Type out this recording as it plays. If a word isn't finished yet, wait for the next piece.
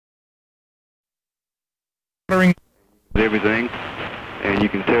everything, and you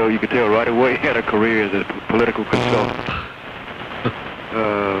can tell right away he had a career as a political consultant.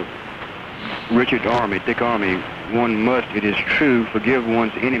 Dick Army, one must, it is true, forgive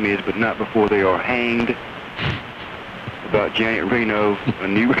one's enemies, but not before they are hanged. About Janet Reno, a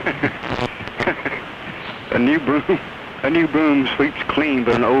new broom sweeps clean,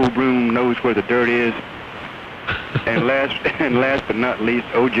 but an old broom knows where the dirt is. And last but not least,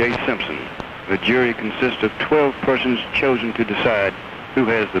 O.J. Simpson. The jury consists of 12 persons chosen to decide who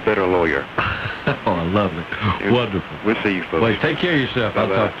has the better lawyer. Oh, I love it. Wonderful. We'll see you, folks. Well, take care of yourself.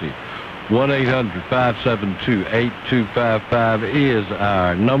 Bye-bye. I'll talk to you. 1-800-572-8255 is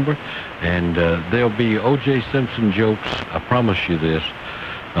our number, and there'll be O.J. Simpson jokes, I promise you this,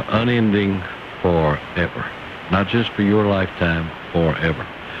 unending forever. Not just for your lifetime, forever.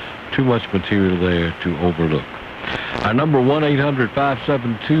 Too much material there to overlook. Our number,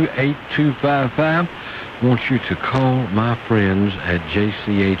 1-800-572-8255. Want you to call my friends at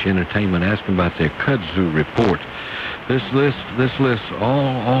JCH Entertainment, ask them about their kudzu report. This lists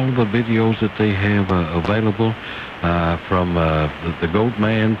all the videos that they have available, from the goat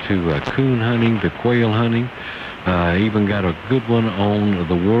man to coon hunting to quail hunting. Even got a good one on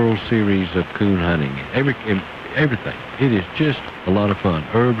the World Series of coon hunting. Everything. It is just a lot of fun.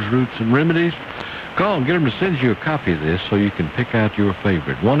 Herbs, roots, and remedies. Call and get them to send you a copy of this so you can pick out your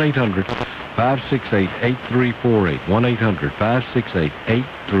favorite. 1-800-568-8348.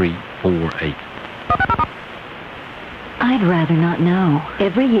 1-800-568-8348. I'd rather not know.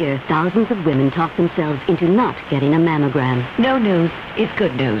 Every year, thousands of women talk themselves into not getting a mammogram. No news is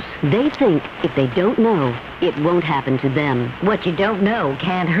good news. They think if they don't know, it won't happen to them. What you don't know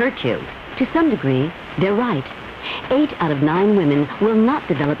can't hurt you. To some degree, they're right. 8 out of 9 women will not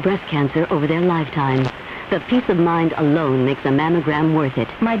develop breast cancer over their lifetime. The peace of mind alone makes a mammogram worth it.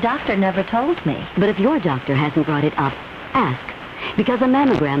 My doctor never told me. But if your doctor hasn't brought it up, ask. Because a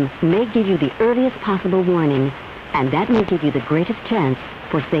mammogram may give you the earliest possible warning, and that may give you the greatest chance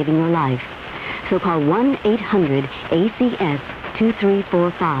for saving your life. So call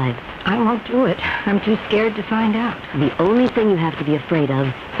 1-800-ACS-2345. I won't do it. I'm too scared to find out. The only thing you have to be afraid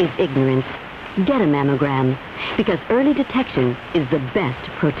of is ignorance. Get a mammogram, because early detection is the best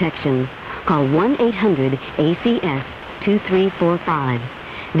protection. Call 1-800-ACS-2345.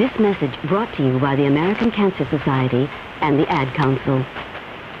 This message brought to you by the American Cancer Society and the Ad Council.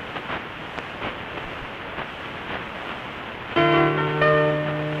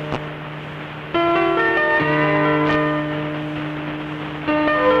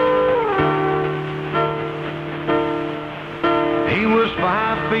 He was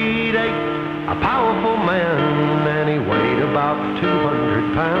 5 feet 8. A powerful man, and he weighed about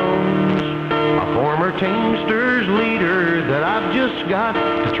 200 pounds. A former Teamsters leader that I've just got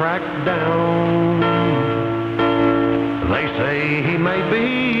to track down. They say he may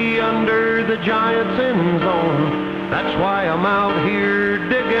be under the Giants' end zone. That's why I'm out here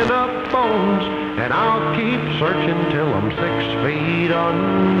digging up bones. And I'll keep searching till I'm 6 feet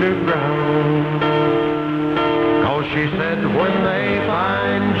underground. She said when they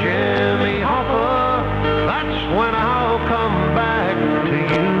find Jimmy Hoffa, that's when I'll come back to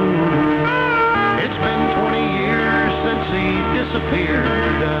you. It's been 20 years since he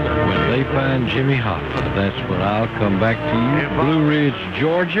disappeared. And when they find Jimmy Hoffa, that's when I'll come back to you. Blue Ridge,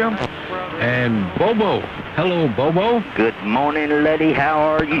 Georgia. And Bobo. Hello, Bobo. Good morning, Letty. How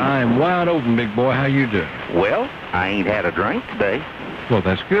are you? I'm wide open, big boy. How you doing? Well, I ain't had a drink today. Well,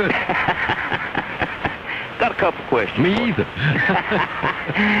 that's good. Got a couple questions. Me either.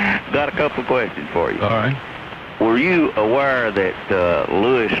 Got a couple questions for you. All right. Were you aware that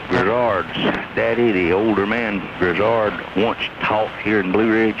Louis Grizzard's daddy, the older man Grizzard, once taught here in Blue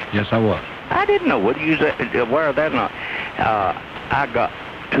Ridge? Yes, I was. I didn't know. Whether you was aware of that or not. I got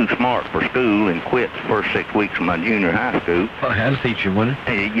too smart for school and quit the first 6 weeks of my junior high school. Well, I had a teacher, wasn't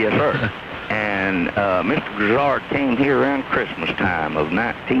it? Yes, sir. And Mr. Grizzard came here around Christmas time of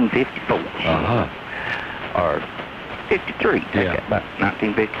 1954. Uh-huh. Or 53, yeah. About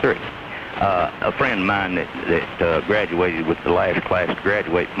 1953. A friend of mine that graduated with the last class to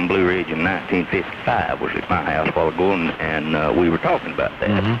graduate from Blue Ridge in 1955 was at my house a while ago, and we were talking about that.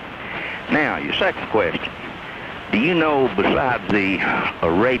 Mm-hmm. Now, your second question. Do you know, besides the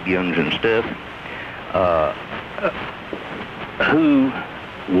Arabians and stuff, who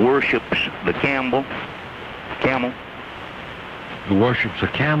worships the camel? Who worships a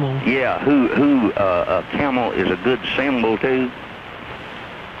camel? Yeah, who a camel is a good symbol to?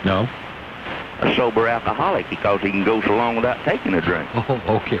 No. A sober alcoholic, because he can go so long without taking a drink. Oh,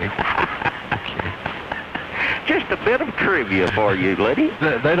 okay. Okay. Just just a bit of trivia for you, lady.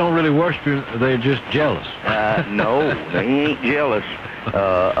 They don't really worship him. They're just jealous. No, he ain't jealous.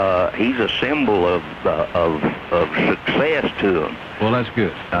 He's a symbol of success to them. Well, that's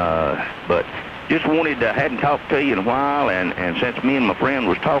good. But just hadn't talked to you in a while, and since me and my friend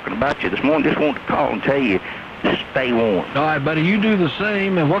was talking about you this morning, just wanted to call and tell you, stay warm. All right, buddy, you do the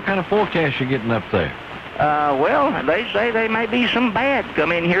same. And what kind of forecast you getting up there? Well, they say there may be some bad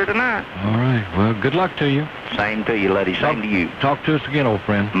come in here tonight. All right. Well, good luck to you. Same to you, lady. Same to you. Talk to us again, old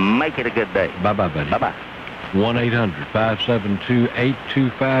friend. Make it a good day. Bye-bye, buddy. Bye-bye.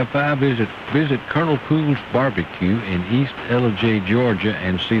 1-800-572-8255. Visit Colonel Poole's Barbecue in East Ellijay, Georgia,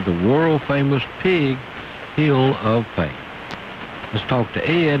 and see the world-famous Pig Hill of Fame. Let's talk to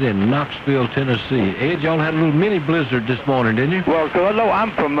Ed in Knoxville, Tennessee. Ed, y'all had a little mini blizzard this morning, didn't you? Well, Ludlow,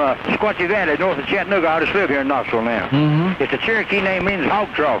 I'm from Squatchy Valley, north of Chattanooga. I just live here in Knoxville now. Mm-hmm. It's a Cherokee name, means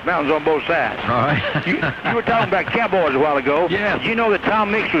hog trough, mountains on both sides. All right. You were talking about cowboys a while ago. Yeah. Did you know that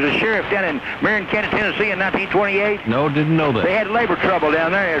Tom Mix was a sheriff down in Marion County, Tennessee in 1928? No, didn't know that. They had labor trouble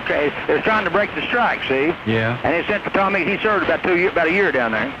down there. They were trying to break the strike, see? Yeah. And they sent for Tom Mix. He served about a year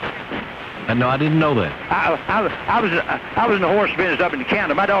down there. No, I didn't know that. I was in the horse business up in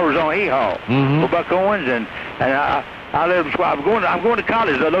Canada. My daughter was on E-Haul for Buck Owens, and I live in Squad. I'm going to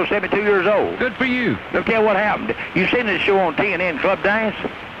college, though, 72 years old. Good for you. Let me tell you what happened. You seen this show on TNN, Club Dance?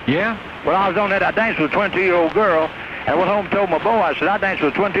 Yeah? Well, I was on that. I danced with a 22-year-old girl, and I went home and told my boy, I said, I danced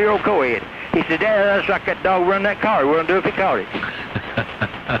with a 22-year-old co-ed. He said, Dad, that's like that dog running that car. He wouldn't do it if he caught it.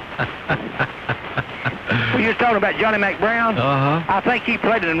 Well, you was talking about Johnny McBrown? Uh-huh. I think he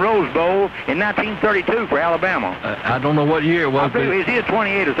played it in Rose Bowl in 1932 for Alabama. I don't know what year it was. I believe it was either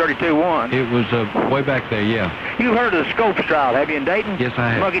 28 or 32-1. It was way back there, yeah. You heard of the Scopes trial, have you, in Dayton? Yes, I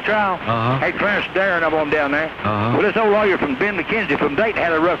have. Muggy trial? Uh-huh. Hey, Clarence Darren up on down there. Uh-huh. Well, this old lawyer from Ben McKenzie from Dayton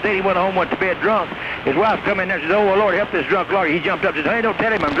had a rough day. He went home, went to bed drunk. His wife come in there and said, oh, Lord, help this drunk lawyer. He jumped up and said, hey, don't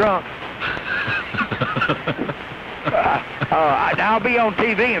tell him I'm drunk. I'll be on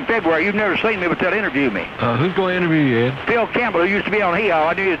TV in February. You've never seen me, but they'll interview me. Who's going to interview you, Ed? Phil Campbell, who used to be on Hee-Haw.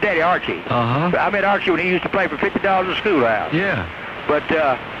 I knew his daddy, Archie. Uh-huh. I met Archie when he used to play for $50 at the schoolhouse. Yeah. But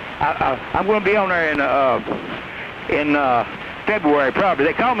I'm going to be on there in February, probably.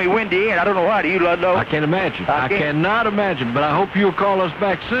 They call me Windy Ed. I don't know why. Do you, Ludlow? I can't imagine. I cannot imagine, but I hope you'll call us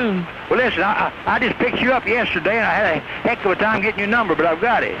back soon. Well, listen, I just picked you up yesterday, and I had a heck of a time getting your number, but I've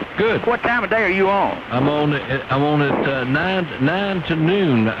got it. Good. What time of day are you on? I'm on at 9 to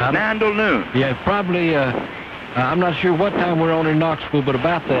noon. 9 till noon? Yeah, probably. I'm not sure what time we're on in Knoxville, but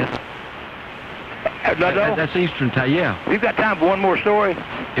about that. Ludlow? That's Eastern time, yeah. You've got time for one more story?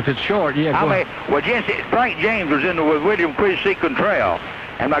 If it's short, yeah, go ahead. Well, Frank James was with William Quincy Contrail,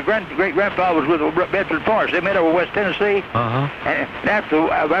 and my great-grandfather was with Bedford Forrest. They met over West Tennessee. Uh-huh. And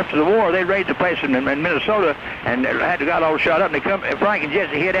after the war, they raided the place in Minnesota and got all shot up. And Frank and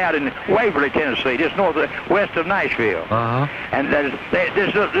Jesse hid out in Waverly, Tennessee, just west of Nashville. Uh-huh. And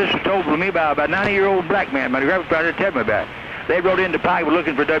this was told to me by a 90-year-old black man. My grandfather told me about it. They rode into Pikeville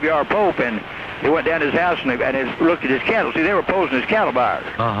looking for W.R. Pope, and they went down to his house and they looked at his cattle. See, they were posing as cattle buyers.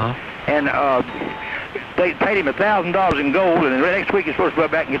 Uh-huh. And they paid him $1,000 in gold, and the next week he's supposed to go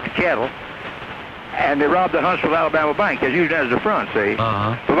back and get the cattle. And they robbed the Huntsville, Alabama bank. They're using that as the front, see?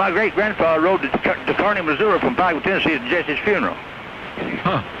 Uh-huh. But my great-grandfather rode to Kearney, Missouri from Pikeville, Tennessee to Jesse's funeral.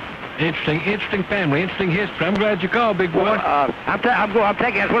 Huh. Interesting family, interesting history. I'm glad you called, big boy. Well, that's what I'm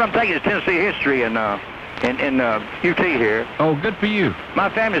taking is Tennessee history in UT here. Oh, good for you. My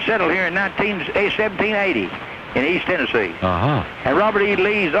family settled here in 1780 in East Tennessee. Uh-huh. And Robert E.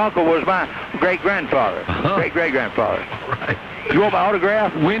 Lee's uncle was my great-grandfather. Uh-huh. Great-great-grandfather. Right. You want my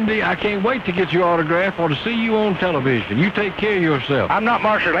autograph? Wendy, I can't wait to get your autograph or to see you on television. You take care of yourself. I'm not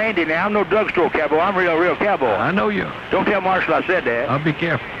Marshall Handy now. I'm no drugstore cowboy. I'm a real cowboy. I know you. Don't tell Marshall I said that. I'll be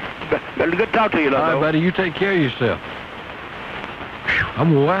careful. But good to talk to you, Ludlow. All right, buddy, you take care of yourself. Whew,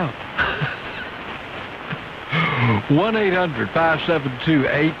 I'm wore out.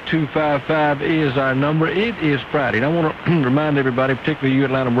 1-800-572-8255 is our number. It is Friday, and I want to remind everybody, particularly you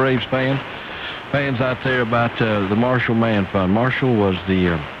Atlanta Braves fans out there, about the Marshall Man Fund. Marshall was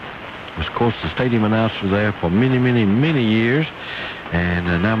of course, the stadium announcer there for many, many, many years, and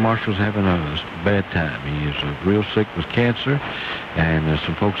now Marshall's having a bad time. He is real sick with cancer, and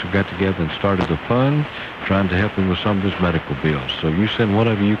some folks have got together and started a fund trying to help him with some of his medical bills. So you send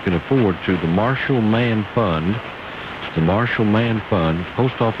whatever you can afford to the Marshall Man Fund. It's the Marshall Man Fund,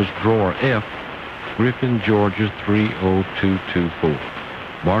 Post Office Drawer F, Griffin, Georgia 30224.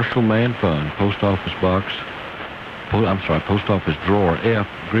 Marshall Man Fund, Post Office Box Post Office Drawer F,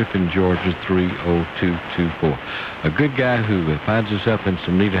 Griffin, Georgia 30224. A good guy who finds himself in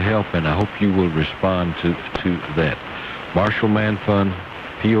some need of help, and I hope you will respond to that. Marshall Man Fund,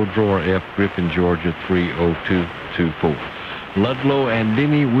 P.O. Drawer F, Griffin, Georgia 30224. Ludlow and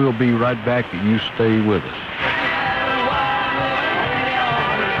Denny will be right back. You stay with us.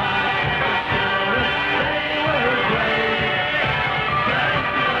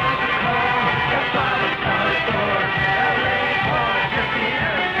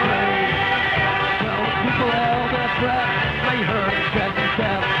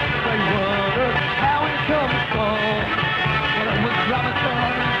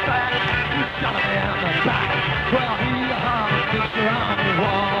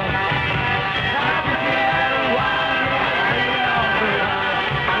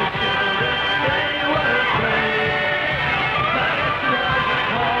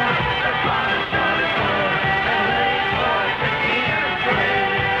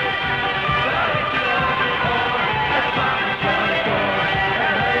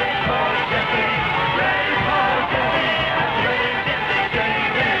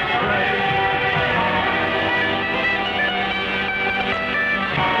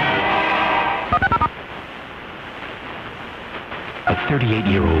 A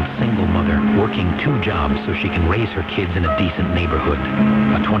 38-year-old single mother working 2 jobs so she can raise her kids in a decent neighborhood.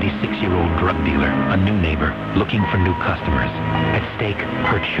 A 26-year-old drug dealer, a new neighbor, looking for new customers. At stake,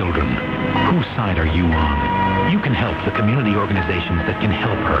 her children. Whose side are you on? You can help the community organizations that can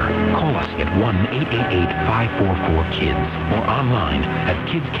help her. Call us at 1-888-544-KIDS or online at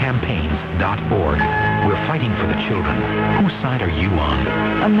kidscampaigns.org. We're fighting for the children. Whose side are you on?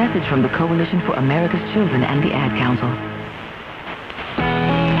 A message from the Coalition for America's Children and the Ad Council.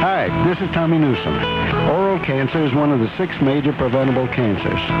 Hi, this is Tommy Newsom. Oral cancer is one of the 6 major preventable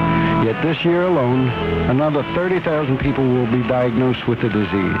cancers. Yet this year alone, another 30,000 people will be diagnosed with the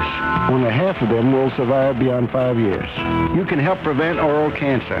disease. Only half of them will survive beyond 5 years. You can help prevent oral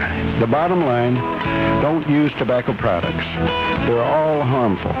cancer. The bottom line, don't use tobacco products. They're all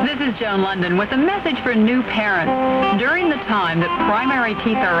harmful. This is Joan London with a message for new parents. During the time that primary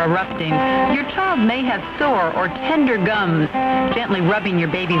teeth are erupting, your child may have sore or tender gums. Gently rubbing your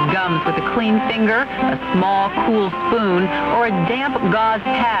baby's gums with a clean finger, a small, cool spoon, or a damp gauze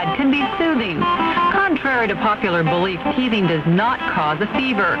pad can be soothing. Contrary to popular belief, teething does not cause a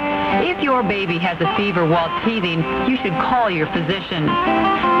fever. If your baby has a fever while teething, you should call your physician.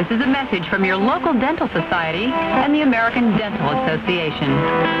 This is a message from your local dental society and the American Dental Association.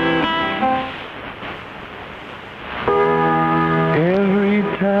 Every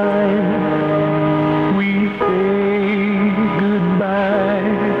time we say goodbye,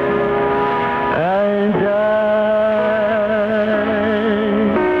 I die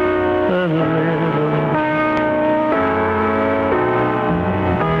a little.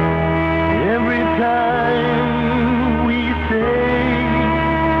 Every time we say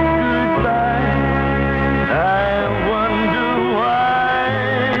goodbye, I wonder why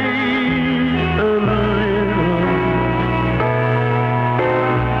a little.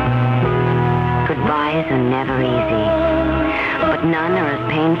 Goodbyes are never easy, but none are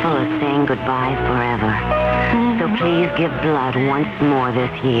as painful as saying goodbye forever. So please give blood once more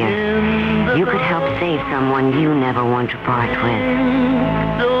this year. You could help save someone you never want to part with.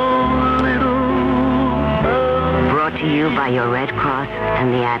 Brought to you by your Red Cross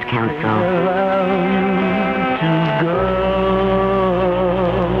and the Ad Council.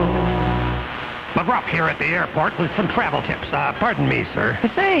 McGruff here at the airport with some travel tips. Pardon me, sir.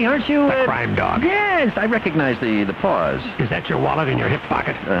 Say, aren't you... The crime dog. Yes, I recognize the paws. Is that your wallet in your hip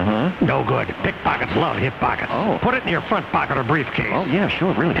pocket? Uh-huh. No good. Pickpockets love hip pockets. Oh. Put it in your front pocket or briefcase. Oh, yeah,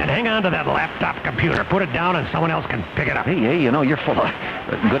 sure, really. And hang on to that laptop computer. Put it down and someone else can pick it up. Hey, you know, you're full of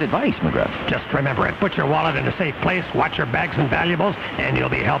good advice, McGruff. Just remember it. Put your wallet in a safe place, watch your bags and valuables, and you'll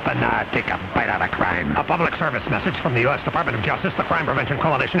be helping take a bite out of crime. A public service message from the U.S. Department of Justice, the Crime Prevention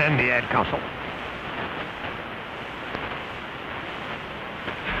Coalition, and the Ad Council.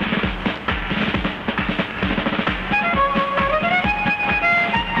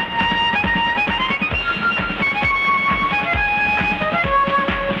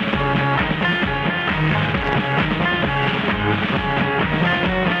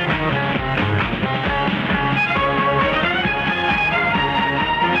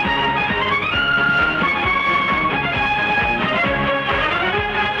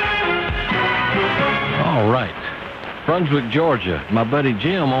 Brunswick, Georgia. My buddy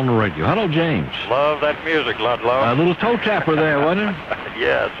Jim on the radio. Hello, James. Love that music, Ludlow. A little toe tapper there, wasn't it?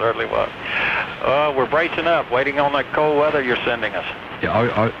 Yeah, it certainly was. We're bracing up, waiting on that cold weather you're sending us.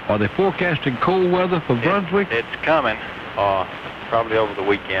 Yeah, are they forecasting cold weather for Brunswick? It's coming, probably over the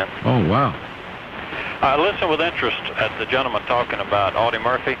weekend. Oh, wow. I listened with interest at the gentleman talking about Audie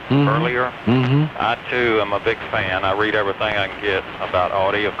Murphy earlier. I, too, am a big fan. I read everything I can get about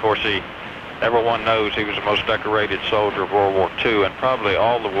Audie. Of course, everyone knows he was the most decorated soldier of World War II, and probably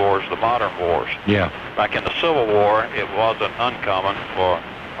all the wars, the modern wars. Yeah. Back in the Civil War, it wasn't uncommon for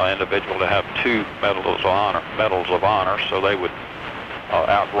an individual to have 2 medals of honor, so they would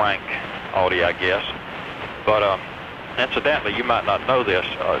outrank Audie, I guess. But incidentally, you might not know this.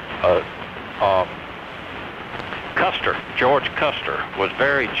 George Custer, was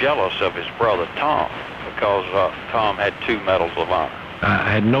very jealous of his brother Tom because Tom had 2 medals of honor.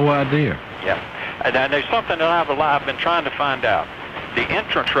 I had no idea. Yeah. And there's something that I've been trying to find out. The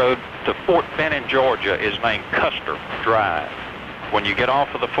entrance road to Fort Benning, Georgia is named Custer Drive. When you get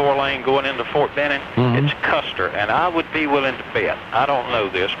off of the 4-lane going into Fort Benning, it's Custer. And I would be willing to bet, I don't know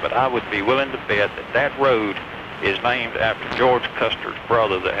this, but I would be willing to bet that road is named after George Custer's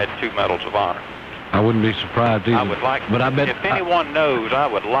brother that had 2 medals of honor. I wouldn't be surprised either. I would like, but I bet if anyone knows, I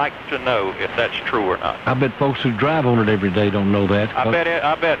would like to know if that's true or not. I bet folks who drive on it every day don't know that. I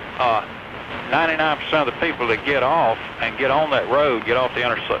bet 99% of the people that get off and get on that road, get off the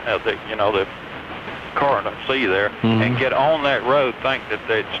the car in the sea there, and get on that road, think that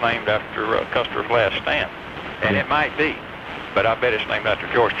it's named after Custer's last stand, and it might be. But I bet it's named after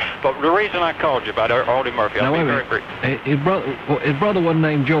George. But the reason I called you about Audie Murphy, I'll be very brief. His brother wasn't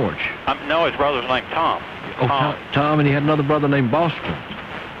named George. No, his brother's named Tom. Oh, Tom, and he had another brother named Boston.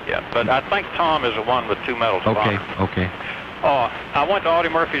 Yeah, but I think Tom is the one with 2 medals of honor. Okay. I went to Audie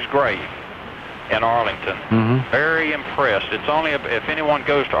Murphy's grave in Arlington. Very impressed. It's only, if anyone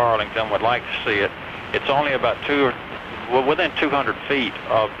goes to Arlington, would like to see it, it's only about within 200 feet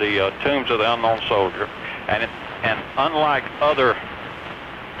of the tombs of the unknown soldier. And unlike other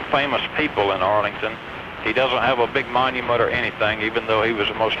famous people in Arlington, he doesn't have a big monument or anything, even though he was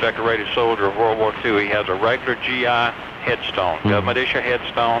the most decorated soldier of World War II. He has a regular GI headstone, government issue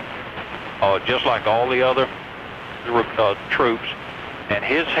headstone, just like all the other troops. And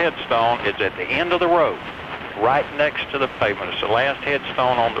his headstone is at the end of the road, right next to the pavement. It's the last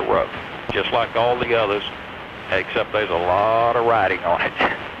headstone on the road, just like all the others, except there's a lot of writing on it.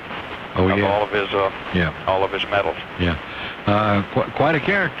 Oh, yeah. All of his medals. Yeah. Quite a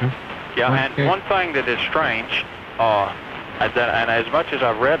character. Yeah, one thing that is strange, and as much as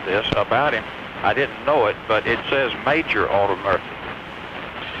I've read this about him, I didn't know it, but it says Major Audie Murphy.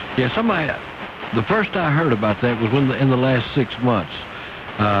 Yeah, the first I heard about that was in the last 6 months,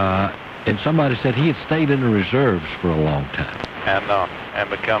 and somebody said he had stayed in the reserves for a long time. And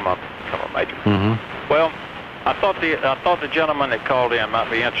become a major. Well, I thought the gentleman that called in might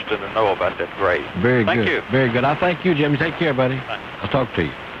be interested to know about that grave. Very good. Thank you. Very good. I thank you, Jimmy. Take care, buddy. Thanks. I'll talk to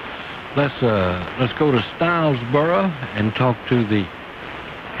you. Let's go to Stylesboro and talk to the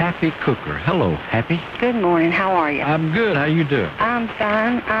Happy Cooker. Hello, Happy. Good morning. How are you? I'm good. How you doing? I'm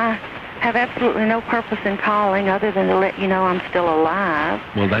fine. I have absolutely no purpose in calling other than to let you know I'm still alive.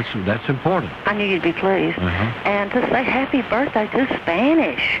 Well, that's important. I knew you'd be pleased. And to say happy birthday to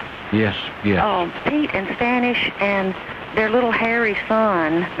Spanish. Yes. Pete and Spanish and their little hairy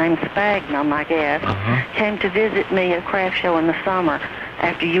son, named Spagnum, I guess, came to visit me at a craft show in the summer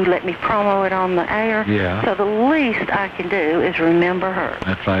after you let me promo it on the air. Yeah. So the least I can do is remember her.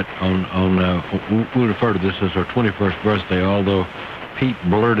 That's right. We refer to this as her 21st birthday, although Pete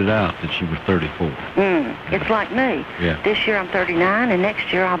blurted out that she was 34. It's like me. Yeah. This year I'm 39, and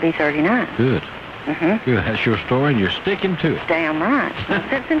next year I'll be 39. Good. Good. That's your story, and you're sticking to it. Damn right. No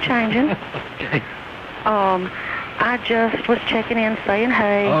sense in changing. Okay. I just was checking in, saying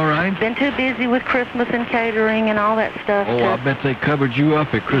hey. All right. Been too busy with Christmas and catering and all that stuff. I bet they covered you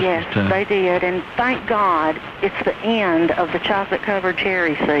up at Christmas time. Yes, they did, and thank God it's the end of the chocolate-covered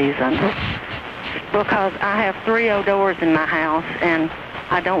cherry season, because I have 3 doors in my house, and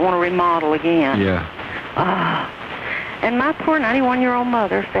I don't want to remodel again. Yeah. And my poor 91-year-old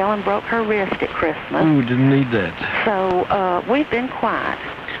mother fell and broke her wrist at Christmas. Ooh, didn't need that. So we've been quiet.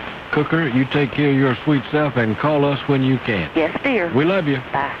 Cooker, you take care of your sweet self and call us when you can. Yes, dear. We love you.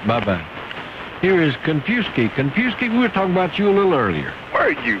 Bye. Bye-bye. Here is Confuski. Confuski, we were talking about you a little earlier. Where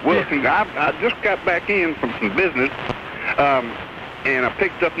are you? Well, I just got back in from some business, and I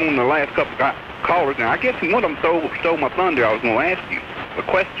picked up on the last couple of callers. Now, I guess one of them stole my thunder. I was going to ask you a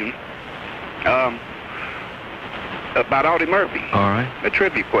question about Audie Murphy. All right. A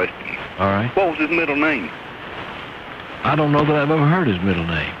trivia question. All right. What was his middle name? I don't know that I've ever heard his middle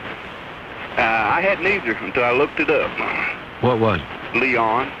name. I hadn't either until I looked it up. What was it?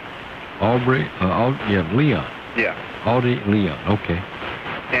 Leon. Aubrey? Leon. Yeah. Audie Leon, okay.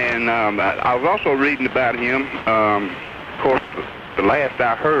 And I was also reading about him. Of course, the last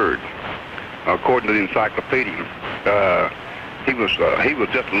I heard, according to the encyclopedia, he was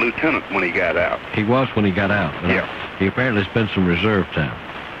just a lieutenant when he got out. He was when he got out. Yeah. He apparently spent some reserve time.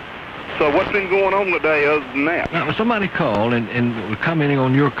 So what's been going on today other than that? Now, somebody called and was commenting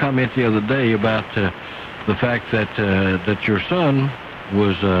on your comment the other day about the fact that your son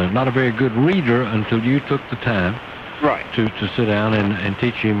was not a very good reader until you took the time to sit down and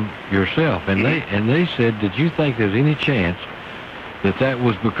teach him yourself. And they said, did you think there's any chance that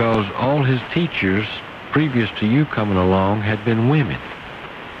was because all his teachers previous to you coming along had been women?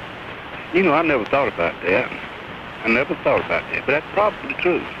 You know, I never thought about that. But that's probably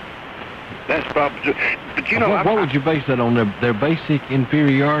true. That's probably true. But you know, what would you base that on? Their basic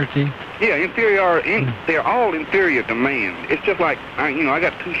inferiority? Yeah, inferiority. They're all inferior to man. It's just like I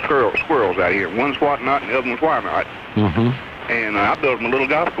got two squirrels out here. One's Whatnot and the other one's Wyatt. Mm-hmm. And I built him a little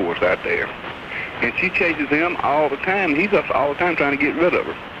golf course out there. And she chases him all the time. He's up all the time trying to get rid of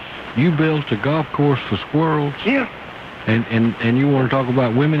her. You built a golf course for squirrels? Yeah. And you want to talk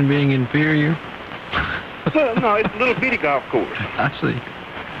about women being inferior? Well, no, it's a little bitty golf course. I see.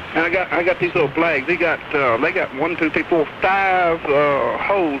 And I got these little flags. They got 1, 2, 3, 4, 5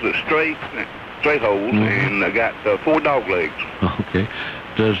 holes of straight holes, and I got 4 dog legs. Okay.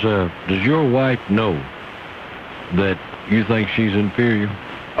 Does your wife know that you think she's inferior?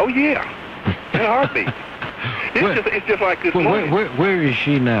 Oh yeah, in a heartbeat. It's just like this morning. Where is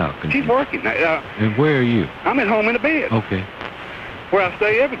she now? She's working. And where are you? I'm at home in the bed. Okay. Where I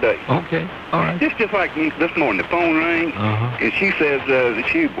stay every day. Okay, all right. It's just like this morning, the phone rang, and she says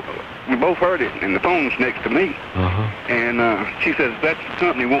we both heard it, and the phone's next to me. And she says, that's the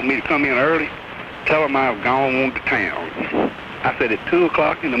company want me to come in early. Tell them I've gone on to town. I said, at 2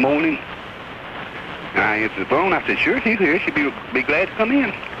 o'clock in the morning. And I answered the phone. I said, sure, she's here. She'd be glad to come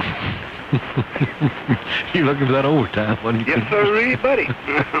in. You looking for that overtime, wasn't you? Yes, sir, buddy.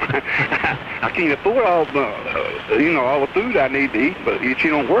 I can't afford all the food I need to eat, but she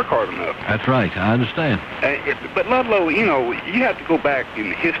don't work hard enough. That's right. I understand. But Ludlow, you have to go back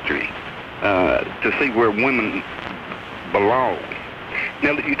in history to see where women belong.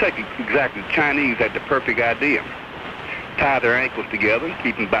 Now, you take exactly the Chinese had the perfect idea: tie their ankles together and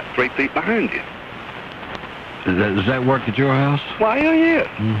keep them about 3 feet behind you. Does that work at your house? Why, yes.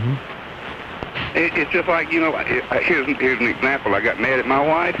 Mm-hmm. It's just like, here's an example. I got mad at my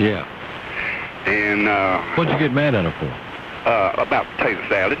wife. Yeah. And, what'd you get mad at her for? About potato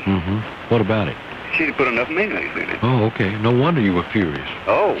salad. Mm-hmm. What about it? She didn't put enough mayonnaise in it. Oh, okay. No wonder you were furious.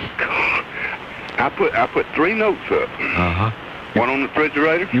 Oh, God. I put 3 notes up. One on the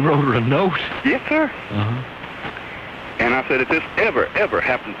refrigerator. You wrote her a note? Yes, sir. And I said, if this ever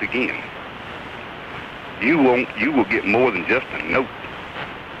happens again, you will get more than just a note.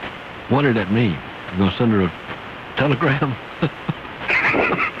 What did that mean? You gonna send her a telegram?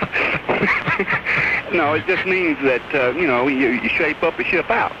 No, it just means that you shape up and ship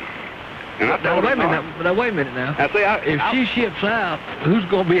out. And I now, wait a minute now. I say, if she ships out, who's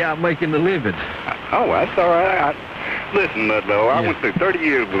gonna be out making the living? Oh, that's all right. Listen, Ludlow, I went through 30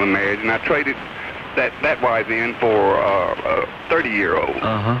 years with a marriage, and I traded that wife in for a 30-year-old.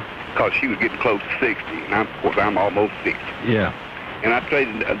 Because she was getting close to 60, and of course I'm almost 60. Yeah. And I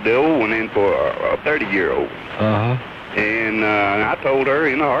traded the old one in for a 30-year-old. And I told her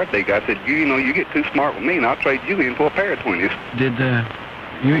in a heartbeat, I said, you get too smart with me, and I'll trade you in for a pair of 20s. Did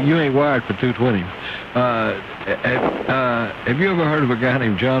you ain't wired for 220? Have you ever heard of a guy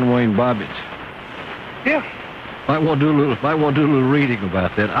named John Wayne Bobbitt? Yeah. Might want to do a little reading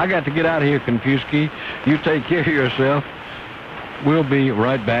about that. I got to get out of here, Confuski. You take care of yourself. We'll be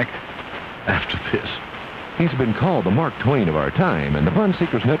right back after this. He's been called the Mark Twain of our time, and the Fun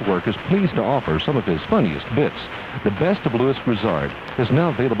Seekers Network is pleased to offer some of his funniest bits. The Best of Louis Grizzard is now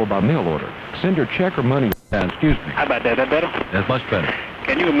available by mail order. Send your check or money. Excuse me. How about that? That better? That's much better.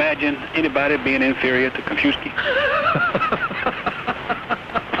 Can you imagine anybody being inferior to Confuski?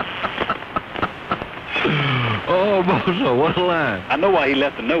 Oh, Bozo, what a line. I know why he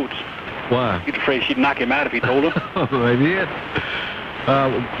left the notes. Why? He's afraid she'd knock him out if he told him. Maybe it.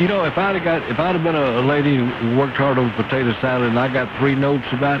 If I'd have been a lady who worked hard on potato salad and I got 3 notes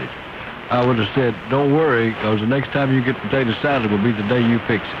about it, I would have said, don't worry, because the next time you get potato salad will be the day you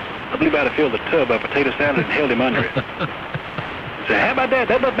fix it. I believe I'd have filled the tub of potato salad and held him under it. Say, how about that?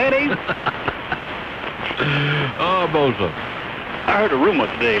 That look mayonnaise? Oh, Bozo. I heard a rumor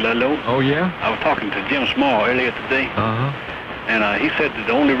today, Ludlow. Oh, yeah? I was talking to Jim Small earlier today. And he said that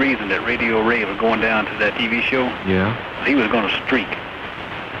the only reason that Radio Ray was going down to that TV show, he was going to streak.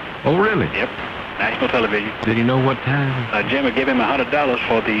 Oh, really? Yep. national television. Did he know what time? Jimmy gave him $100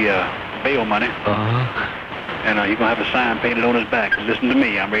 for the bail money. Uh-huh. And he's going to have a sign painted on his back. Listen to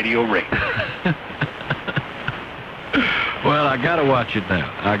me, I'm Radio Ray. Well, I got to watch it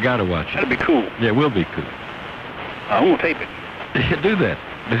now. I got to watch it. That'll be cool. Yeah, it will be cool. I'm going to tape it. Do that.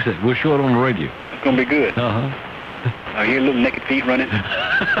 We'll show it on the radio. It's going to be good. Uh-huh. I hear little naked feet running.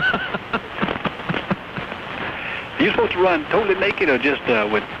 Are you supposed to run totally naked or just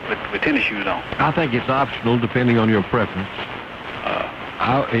with tennis shoes on? I think it's optional depending on your preference.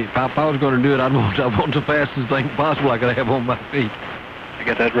 If I was going to do it, I want the fastest thing possible I could have on my feet. I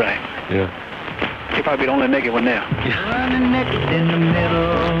got that right. Yeah. You'll probably be the only naked one there. Running naked in the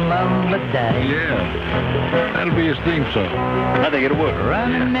middle of the day. Yeah. That'll be his theme song. I think it'll work.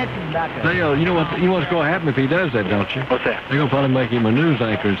 Running naked like a... You know what's going to happen if he does that, don't you? What's that? They're going to probably make him a news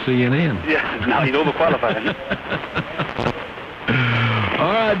anchor at CNN. Yeah, now he's overqualified.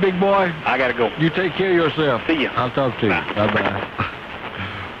 All right, big boy. I got to go. You take care of yourself. See ya. I'll talk to you. Bye-bye.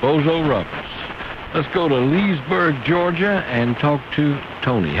 Bozo Roberts. Let's go to Leesburg, Georgia, and talk to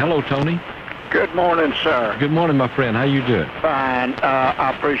Tony. Hello, Tony. Good morning, sir. Good morning, my friend. How you doing? Fine.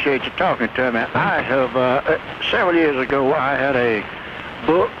 I appreciate you talking to me. I have, several years ago, I had a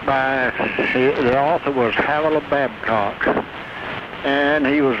book by, the author was Havilah Babcock, and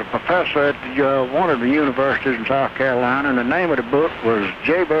he was a professor at one of the universities in South Carolina, and the name of the book was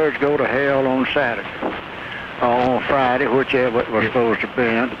Jaybirds Go to Hell on Saturday, on Friday, whichever it was supposed to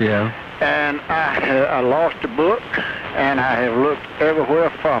be. Yeah. And I lost the book, and I have looked everywhere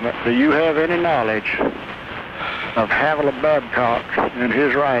from it. Do you have any knowledge of Havilah Babcock and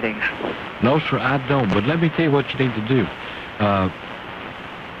his writings? No, sir, I don't. But let me tell you what you need to do.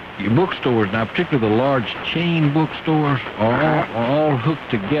 Your bookstores, now particularly the large chain bookstores, are all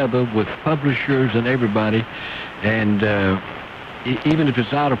hooked together with publishers and everybody. And even if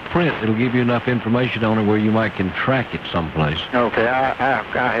it's out of print, it'll give you enough information on it where you might can track it someplace. Okay, I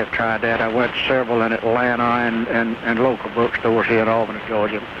have tried that. I went to several in Atlanta and local bookstores here in Albany,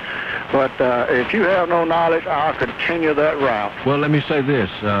 Georgia. But if you have no knowledge, I'll continue that route. Well, let me say this.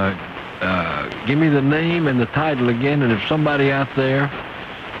 Give me the name and the title again, and if somebody out there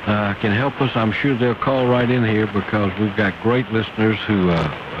can help us, I'm sure they'll call right in here because we've got great listeners who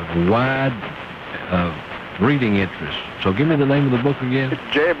have wide reading interest. So give me the name of the book again.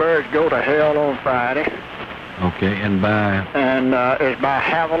 Jaybirds Go to Hell on Friday. Okay, and by? And it's by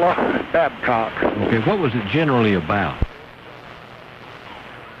Havilah Babcock. Okay, what was it generally about?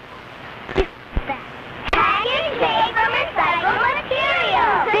 Package made from recycled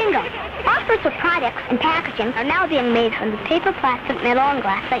material. Bingo. All sorts of products and packaging are now being made from the paper, plastic, metal, and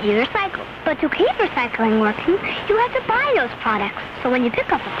glass that you recycle. But to keep recycling working, you have to buy those products. So when you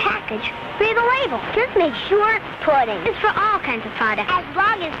pick up a package, read the label. Just make sure it's pudding. It's for all kinds of products, as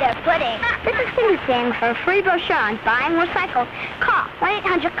long as they're pudding. This is Cindy saying for a free brochure on buying recycled, call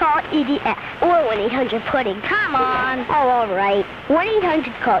 1-800-CALL-EDF or 1-800-PUDDING. Come on. Oh, all right.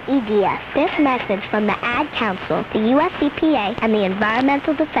 1-800-CALL-EDF. This message from the Ad Council, the U.S. EPA, and the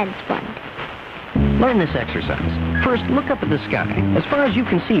Environmental Defense Fund. Learn this exercise. First, look up at the sky. As far as you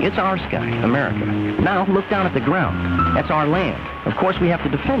can see, it's our sky, America. Now, look down at the ground. That's our land. Of course, we have to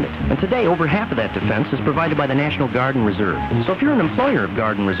defend it. And today, over half of that defense is provided by the National Guard and Reserve. So if you're an employer of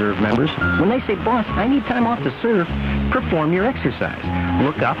Guard and Reserve members, when they say, boss, I need time off to serve, perform your exercise.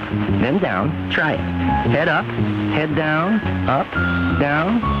 Look up, then down. Try it. Head up, head down, up,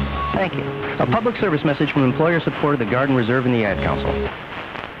 down. Thank you. A public service message from employer support of the Guard and Reserve and the Ad Council.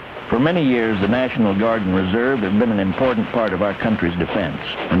 For many years, the National Guard and Reserve have been an important part of our country's defense.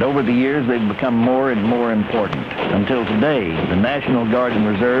 And over the years, they've become more and more important. Until today, the National Guard and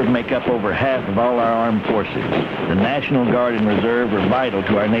Reserve make up over half of all our armed forces. The National Guard and Reserve are vital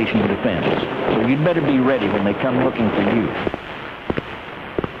to our nation's defense. So you'd better be ready when they come looking for you.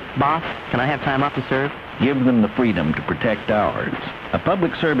 Boss, can I have time off to serve? Give them the freedom to protect ours. A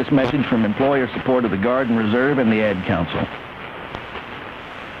public service message from employer support of the Guard and Reserve and the Ad Council.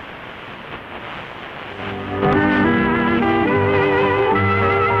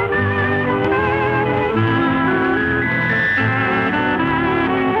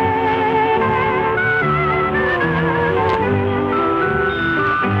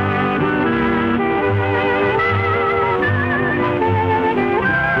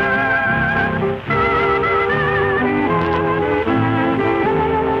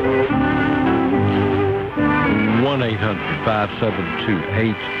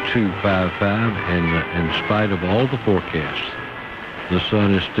 And in spite of all the forecasts, the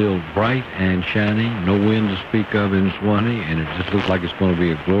sun is still bright and shining, no wind to speak of in Swanee, and it just looks like it's going to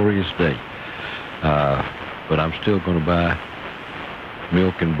be a glorious day. But I'm still going to buy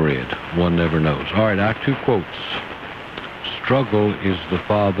milk and bread. One never knows. All right, our 2 quotes. Struggle is the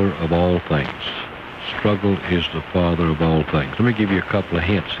father of all things. Struggle is the father of all things. Let me give you a couple of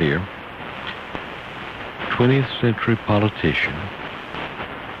hints here. 20th century politician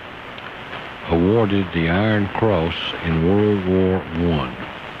awarded the Iron Cross in World War I.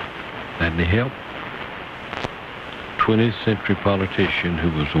 That any help? 20th century politician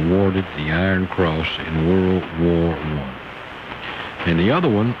who was awarded the Iron Cross in World War I. And the other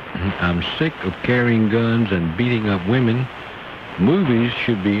one, I'm sick of carrying guns and beating up women. Movies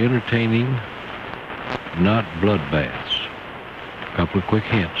should be entertaining, not bloodbaths. A couple of quick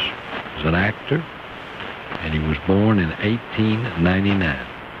hints. He's an actor, and he was born in 1899.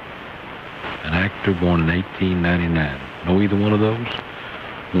 An actor born in 1899. Know either one of those?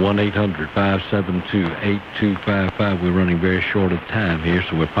 1-800-572-8255. We're running very short of time here,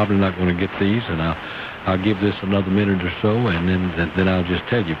 so we're probably not going to get these, and I'll give this another minute or so, and then I'll just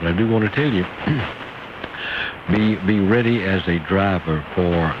tell you. But I do want to tell you, be ready as a driver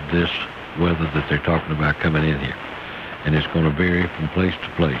for this weather that they're talking about coming in here. And it's going to vary from place to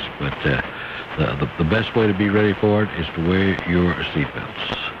place, but the best way to be ready for it is to wear your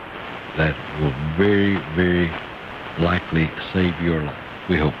seatbelts. That will very, very likely save your life.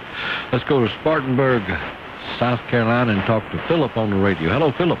 We hope. Let's go to Spartanburg, South Carolina, and talk to Phillip on the radio.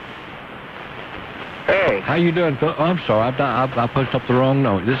 Hello, Phillip. Hey. How you doing, Phillip? Oh, I'm sorry. I punched up the wrong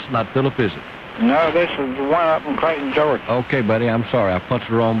note. This is not Phillip, is it? No, this is the one up in Clayton, Georgia. Okay, buddy. I'm sorry. I punched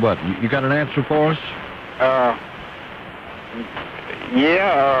the wrong button. You got an answer for us?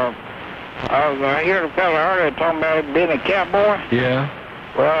 Yeah. I heard a fellow earlier talking about being a cowboy. Yeah.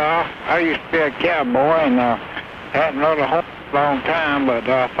 Well, I used to be a cowboy and hadn't rode a whole long time, but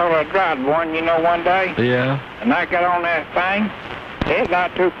I thought I'd ride one, one day. Yeah. And I got on that thing. It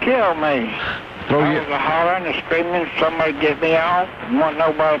got to kill me. I was hollering and screaming, somebody get me off, and wasn't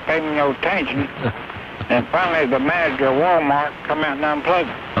nobody pay me no attention. And finally, the manager of Walmart come out and unplugged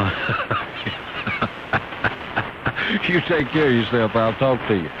it. You take care of yourself. I'll talk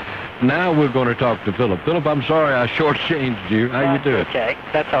to you. Now we're going to talk to Phillip. Phillip, I'm sorry I shortchanged you. How you doing? Okay,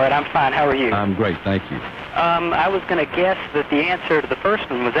 that's all right. I'm fine. How are you? I'm great, thank you. I was going to guess that the answer to the first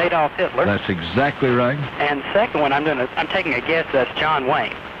one was Adolf Hitler. That's exactly right. And the second one, I'm taking a guess that's John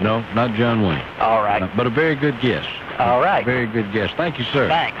Wayne. No, not John Wayne. All right. But a very good guess. All right. Very good guess. Thank you, sir.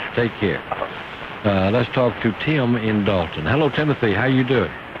 Thanks. Take care. Let's talk to Tim in Dalton. Hello, Timothy. How you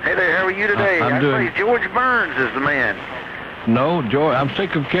doing? Hey there. How are you today? I'm doing. George Burns is the man. No, George. I'm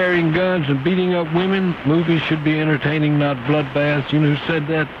sick of carrying guns and beating up women. Movies should be entertaining, not bloodbaths. You know who said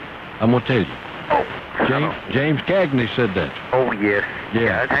that? I'm going to tell you. Oh. James Cagney said that. Oh, yes.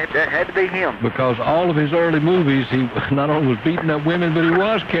 Yeah. That had to be him. Because all of his early movies, he not only was beating up women, but he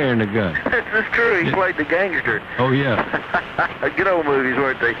was carrying a gun. That's true. He played the gangster. Oh, yeah. Good old movies,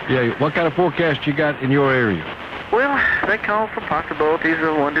 weren't they? Yeah. What kind of forecast you got in your area? Well, they call for possibilities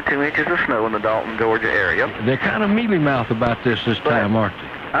of 1 to 2 inches of snow in the Dalton, Georgia area. They're kind of mealy-mouthed about this time, aren't they?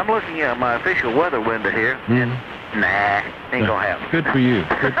 I'm looking at my official weather window here, and ain't gonna happen. Good for you.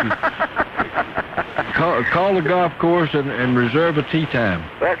 Good for you. Call the golf course and reserve a tee time.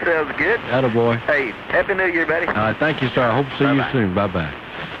 That sounds good. Attaboy. Hey, Happy New Year, buddy. All right, thank you, sir. I hope to see you soon. Bye-bye.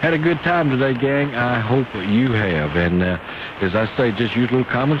 Had a good time today, gang. I hope you have. And as I say, just use a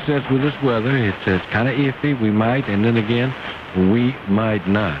little common sense with this weather. It's kind of iffy. We might, and then again, we might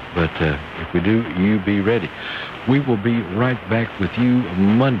not. But if we do, you be ready. We will be right back with you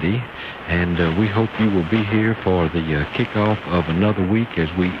Monday, and we hope you will be here for the kickoff of another week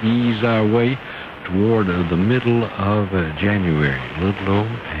as we ease our way toward the middle of January. Ludlow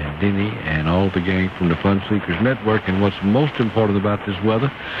and Denny and all the gang from the Fun Seekers Network. And what's most important about this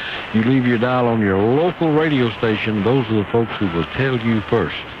weather, you leave your dial on your local radio station. Those are the folks who will tell you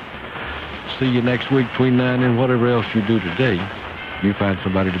first. See you next week between 9 and whatever else you do today. You find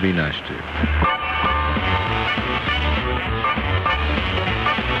somebody to be nice to.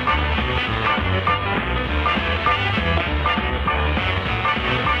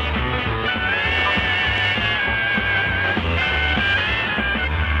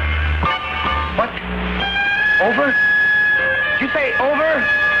 Over? Did you say over?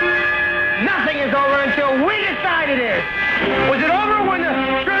 Nothing is over until we decide it is. Was it over when the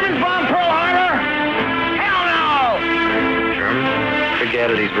Germans bombed Pearl Harbor? Hell no! German?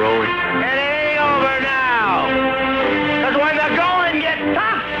 Forget it, he's rolling. And it ain't over now. Because when the going gets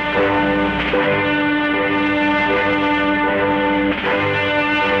tough,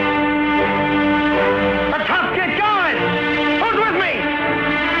 the tough get going. Who's with me?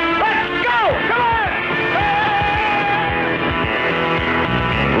 Let's go! Come on!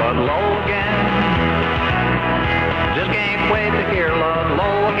 Ludlow again. Just can't wait to hear love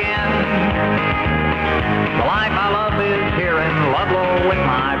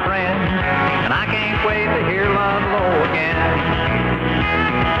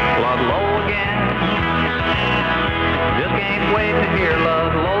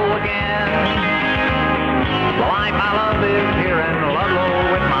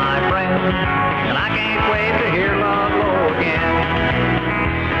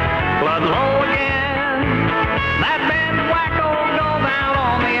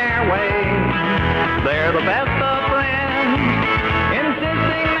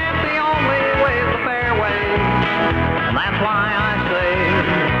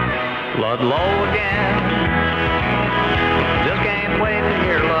Ludlow again. Just can't wait to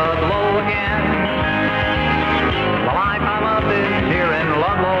hear Ludlow again. The life I love is here in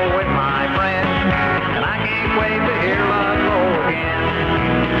Ludlow with my friends, and I can't wait to hear Ludlow again.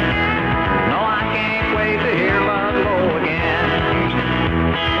 No, I can't wait to hear Ludlow again.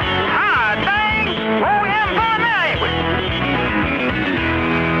 Ah, dang! Well, we having fun now, ain't we?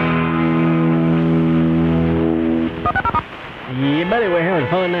 Yeah, buddy, we're having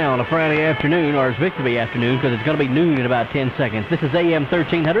fun now on a Friday afternoon, or it's supposed to be afternoon, because it's going to be noon in about 10 seconds. This is AM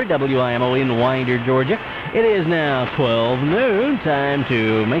 1300 WIMO in Winder, Georgia. It is now 12 noon, time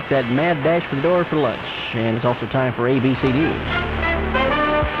to make that mad dash for the door for lunch. And it's also time for ABC News.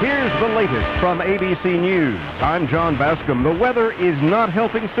 Here's the latest from ABC News. I'm John Bascom. The weather is not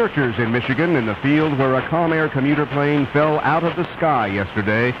helping searchers in Michigan in the field where a Comair commuter plane fell out of the sky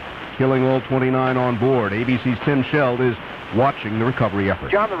yesterday, killing all 29 on board. ABC's Tim Sheld is watching the recovery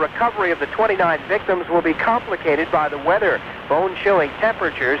effort. John, the recovery of the 29 victims will be complicated by the weather. Bone-chilling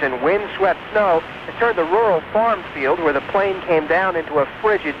temperatures and wind-swept snow has turned the rural farm field where the plane came down into a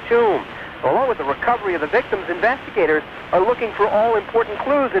frigid tomb. Along with the recovery of the victims, investigators are looking for all-important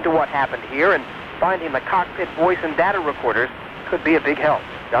clues into what happened here, and finding the cockpit voice and data recorders could be a big help.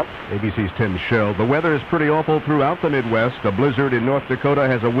 John? ABC's Tim Shell. The weather is pretty awful throughout the Midwest. A blizzard in North Dakota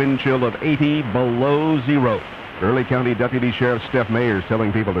has a wind chill of 80 below zero. Early County Deputy Sheriff Steph Mayers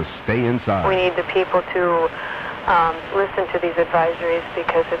telling people to stay inside. We need the people to listen to these advisories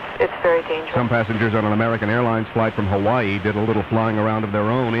because it's very dangerous. Some passengers on an American Airlines flight from Hawaii did a little flying around of their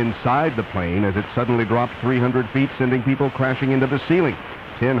own inside the plane as it suddenly dropped 300 feet, sending people crashing into the ceiling.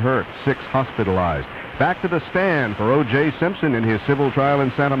 10 hurt, 6 hospitalized. Back to the stand for O.J. Simpson in his civil trial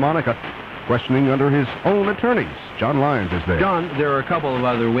in Santa Monica, questioning under his own attorneys. John Lyons is there. John, there are a couple of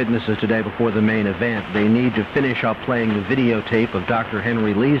other witnesses today before the main event. They need to finish up playing the videotape of Dr.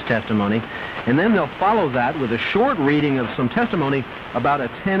 Henry Lee's testimony, and then they'll follow that with a short reading of some testimony about a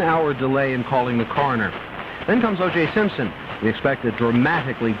 10-hour delay in calling the coroner. Then comes O.J. Simpson. We expect a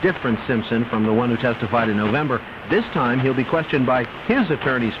dramatically different Simpson from the one who testified in November. This time, he'll be questioned by his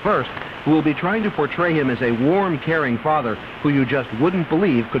attorneys first, who will be trying to portray him as a warm, caring father who you just wouldn't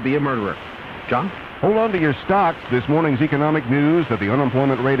believe could be a murderer. John? Hold on to your stocks. This morning's economic news that the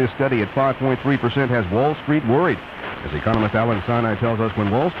unemployment rate is steady at 5.3% has Wall Street worried. As economist Alan Sinai tells us, when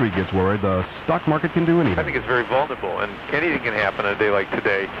Wall Street gets worried, the stock market can do anything. I think it's very vulnerable, and anything can happen on a day like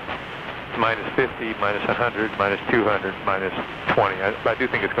today. Minus 50, minus 100, minus 200, minus 20. I do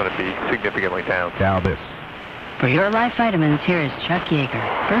think it's going to be significantly down. Now this. For your life vitamins, here is Chuck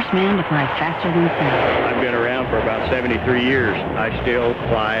Yeager, first man to fly faster than sound. I've been around for about 73 years. I still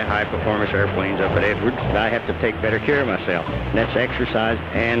fly high-performance airplanes up at Edwards. I have to take better care of myself. That's exercise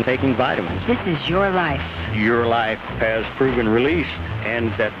and taking vitamins. This is your life. Your life has proven release,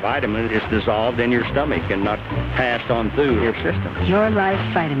 and that vitamin is dissolved in your stomach and not passed on through your system. Your life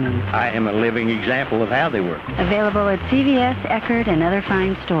vitamins. I am a living example of how they work. Available at CVS, Eckerd, and other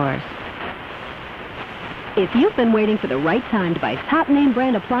fine stores. If you've been waiting for the right time to buy top name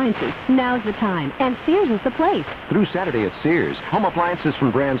brand appliances, now's the time. And Sears is the place. Through Saturday at Sears, home appliances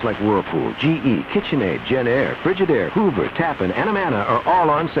from brands like Whirlpool, GE, KitchenAid, Genair, Frigidaire, Hoover, Tappan, and Amana are all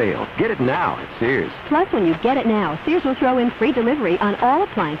on sale. Get it now at Sears. Plus, when you get it now, Sears will throw in free delivery on all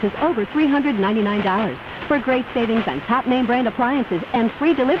appliances over $399. For great savings on top name brand appliances and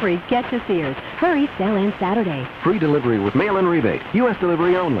free delivery, get to Sears. Hurry, sale ends Saturday. Free delivery with mail-in rebate. U.S.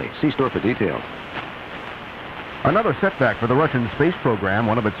 delivery only. See store for details. Another setback for the Russian space program.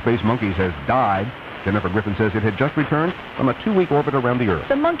 One of its space monkeys has died. Jennifer Griffin says it had just returned from a 2-week orbit around the Earth.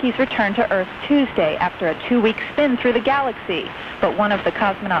 The monkeys returned to Earth Tuesday after a 2-week spin through the galaxy. But one of the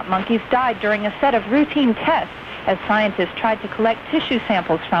cosmonaut monkeys died during a set of routine tests as scientists tried to collect tissue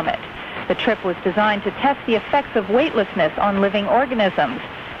samples from it. The trip was designed to test the effects of weightlessness on living organisms.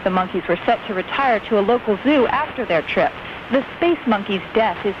 The monkeys were set to retire to a local zoo after their trip. The space monkey's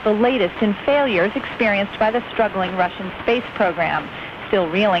death is the latest in failures experienced by the struggling Russian space program, still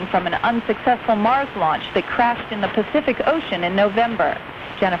reeling from an unsuccessful Mars launch that crashed in the Pacific Ocean in November.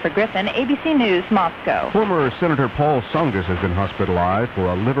 Jennifer Griffin, ABC News, Moscow. Former Senator Paul Tsongas has been hospitalized for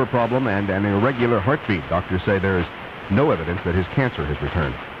a liver problem and an irregular heartbeat. Doctors say there is no evidence that his cancer has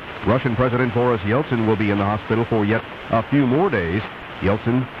returned. Russian President Boris Yeltsin will be in the hospital for yet a few more days.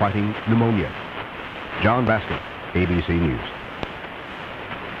 Yeltsin fighting pneumonia. John Baskin, ABC News.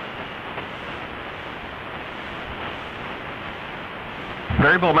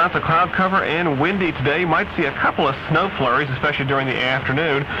 Variable amounts of cloud cover and windy today. Might see a couple of snow flurries, especially during the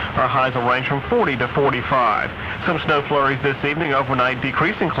afternoon. Our highs will range from 40 to 45. Some snow flurries this evening, overnight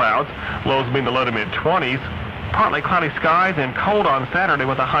decreasing clouds. Lows will be in the low to mid-20s. Partly cloudy skies and cold on Saturday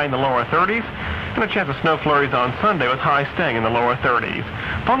with a high in the lower 30s, and a chance of snow flurries on Sunday with highs staying in the lower 30s.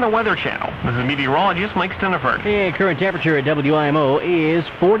 From the Weather Channel, this is meteorologist Mike Stiniford. Yeah, current temperature at WIMO is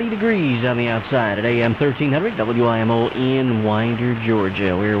 40 degrees on the outside at AM 1300 WIMO in Winder,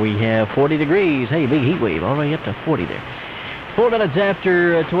 Georgia, where we have 40 degrees. Hey, big heat wave, all the way up to 40 there. 4 minutes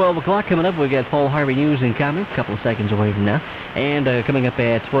after 12 o'clock coming up, we've got Paul Harvey News and Comment, a couple of seconds away from now. And coming up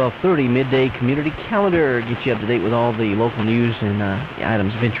at 12:30, Midday Community Calendar. Get you up to date with all the local news and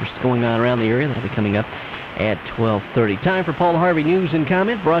items of interest going on around the area. That'll be coming up at 12:30. Time for Paul Harvey News and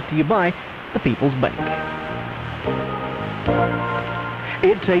Comment, brought to you by the People's Bank.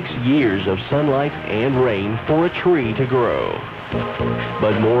 It takes years of sunlight and rain for a tree to grow.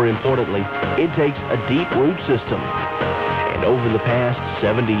 But more importantly, it takes a deep root system. And over the past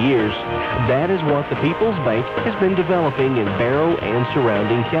 70 years, that is what the People's Bank has been developing in Barrow and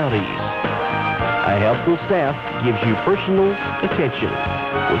surrounding counties. A helpful staff gives you personal attention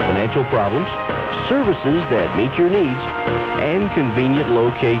with financial problems, services that meet your needs, and convenient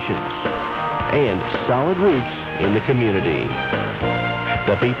locations, and solid roots in the community.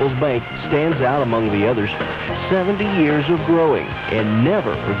 The People's Bank stands out among the others, 70 years of growing and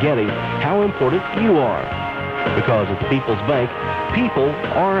never forgetting how important you are. Because at the People's Bank, people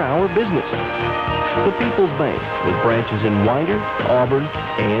are our business. The People's Bank, with branches in Winder, Auburn,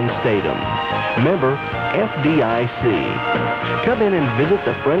 and Statham. Member FDIC. Come in and visit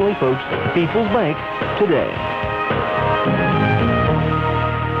the friendly folks at the People's Bank today.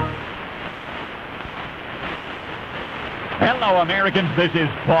 Hello, Americans. This is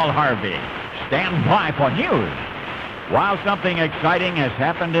Paul Harvey. Stand by for news. While something exciting has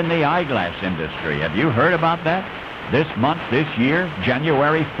happened in the eyeglass industry, have you heard about that? This month, this year,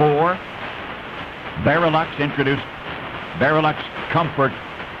 January 4, Verilux introduced Verilux Comfort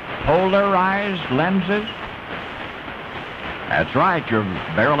polarized lenses. That's right, your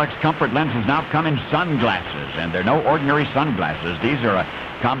Verilux Comfort lenses now come in sunglasses, and they're no ordinary sunglasses. These are a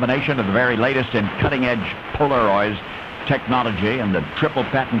combination of the very latest in cutting-edge Polaroid technology and the triple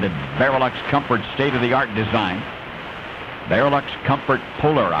patented Verilux Comfort state-of-the-art design. Verilux Comfort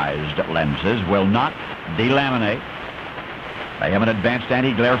polarized lenses will not delaminate. They have an advanced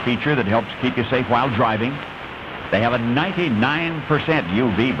anti-glare feature that helps keep you safe while driving. They have a 99%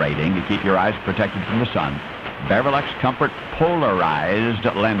 UV rating to keep your eyes protected from the sun. Verilux Comfort polarized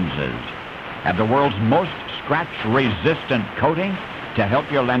lenses have the world's most scratch-resistant coating to help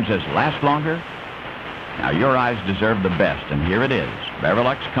your lenses last longer. Now, your eyes deserve the best, and here it is.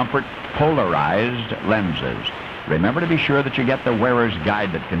 Verilux Comfort polarized lenses. Remember to be sure that you get the wearer's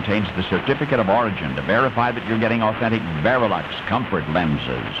guide that contains the certificate of origin to verify that you're getting authentic Verilux Comfort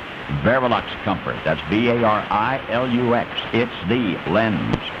lenses. Verilux Comfort, that's V-A-R-I-L-U-X. It's the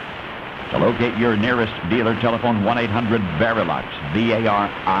lens. To locate your nearest dealer, telephone 1-800-VERILUX,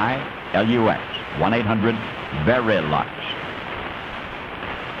 V-A-R-I-L-U-X, 1-800-VERILUX.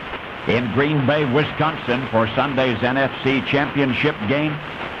 In Green Bay, Wisconsin, for Sunday's NFC Championship game,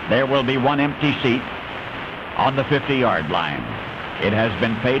 there will be one empty seat on the 50-yard line. It has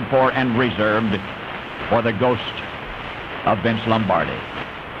been paid for and reserved for the ghost of Vince Lombardi.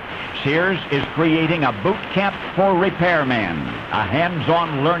 Sears is creating a boot camp for repairmen, a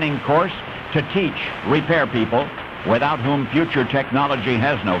hands-on learning course to teach repair people without whom future technology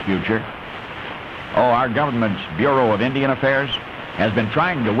has no future. Oh, our government's Bureau of Indian Affairs has been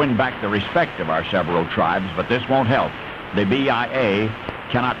trying to win back the respect of our several tribes, but this won't help. The BIA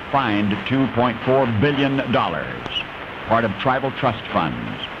cannot find $2.4 billion, part of tribal trust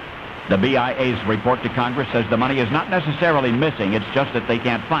funds. The BIA's report to Congress says the money is not necessarily missing, it's just that they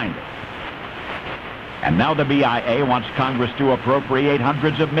can't find it. And now the BIA wants Congress to appropriate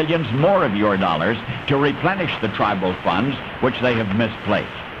hundreds of millions more of your dollars to replenish the tribal funds which they have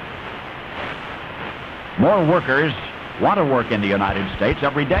misplaced. More workers want to work in the United States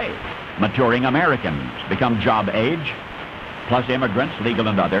every day. Maturing Americans become job age, plus immigrants, legal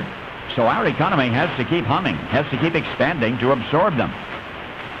and other. So our economy has to keep humming, has to keep expanding to absorb them.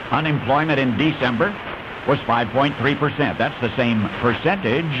 Unemployment in December was 5.3%. That's the same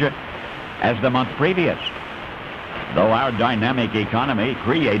percentage as the month previous. Though our dynamic economy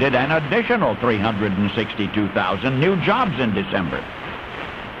created an additional 362,000 new jobs in December.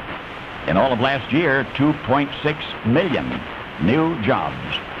 In all of last year, 2.6 million new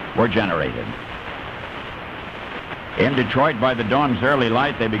jobs were generated. In Detroit, by the dawn's early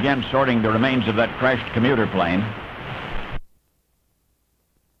light, they began sorting the remains of that crashed commuter plane.